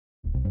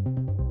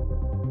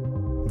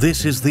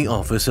This is the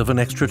office of an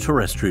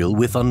extraterrestrial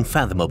with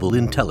unfathomable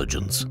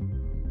intelligence.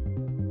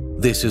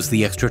 This is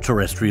the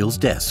extraterrestrial's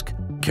desk,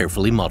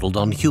 carefully modeled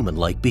on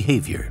human-like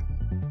behavior.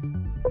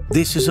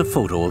 This is a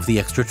photo of the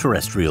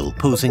extraterrestrial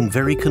posing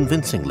very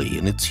convincingly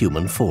in its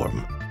human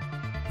form.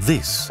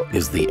 This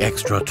is the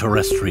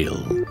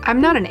extraterrestrial.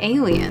 I'm not an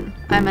alien.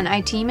 I'm an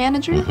IT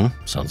manager.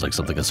 Sounds like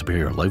something a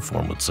superior life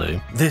form would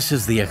say. This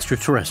is the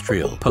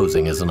extraterrestrial,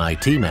 posing as an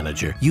IT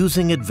manager,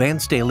 using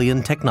advanced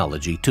alien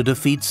technology to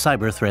defeat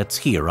cyber threats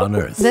here on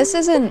Earth. This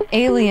isn't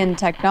alien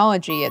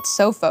technology, it's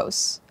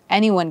Sophos.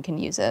 Anyone can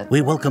use it.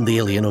 We welcome the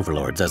alien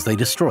overlords as they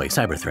destroy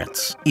cyber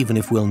threats, even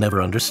if we'll never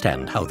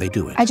understand how they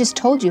do it. I just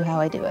told you how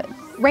I do it.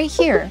 Right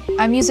here,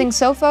 I'm using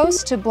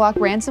Sophos to block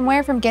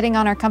ransomware from getting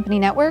on our company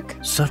network.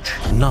 Such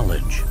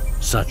knowledge,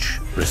 such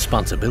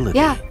responsibility.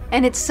 Yeah,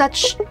 and it's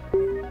such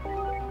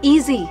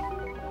easy.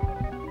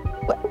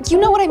 You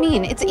know what I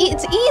mean, it's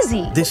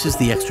easy. This is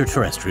the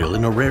extraterrestrial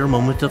in a rare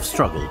moment of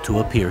struggle to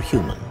appear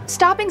human.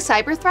 Stopping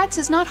cyber threats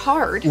is not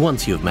hard.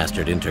 Once you've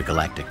mastered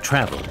intergalactic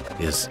travel,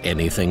 is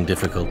anything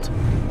difficult?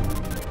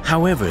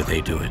 However they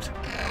do it,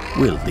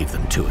 we'll leave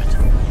them to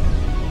it.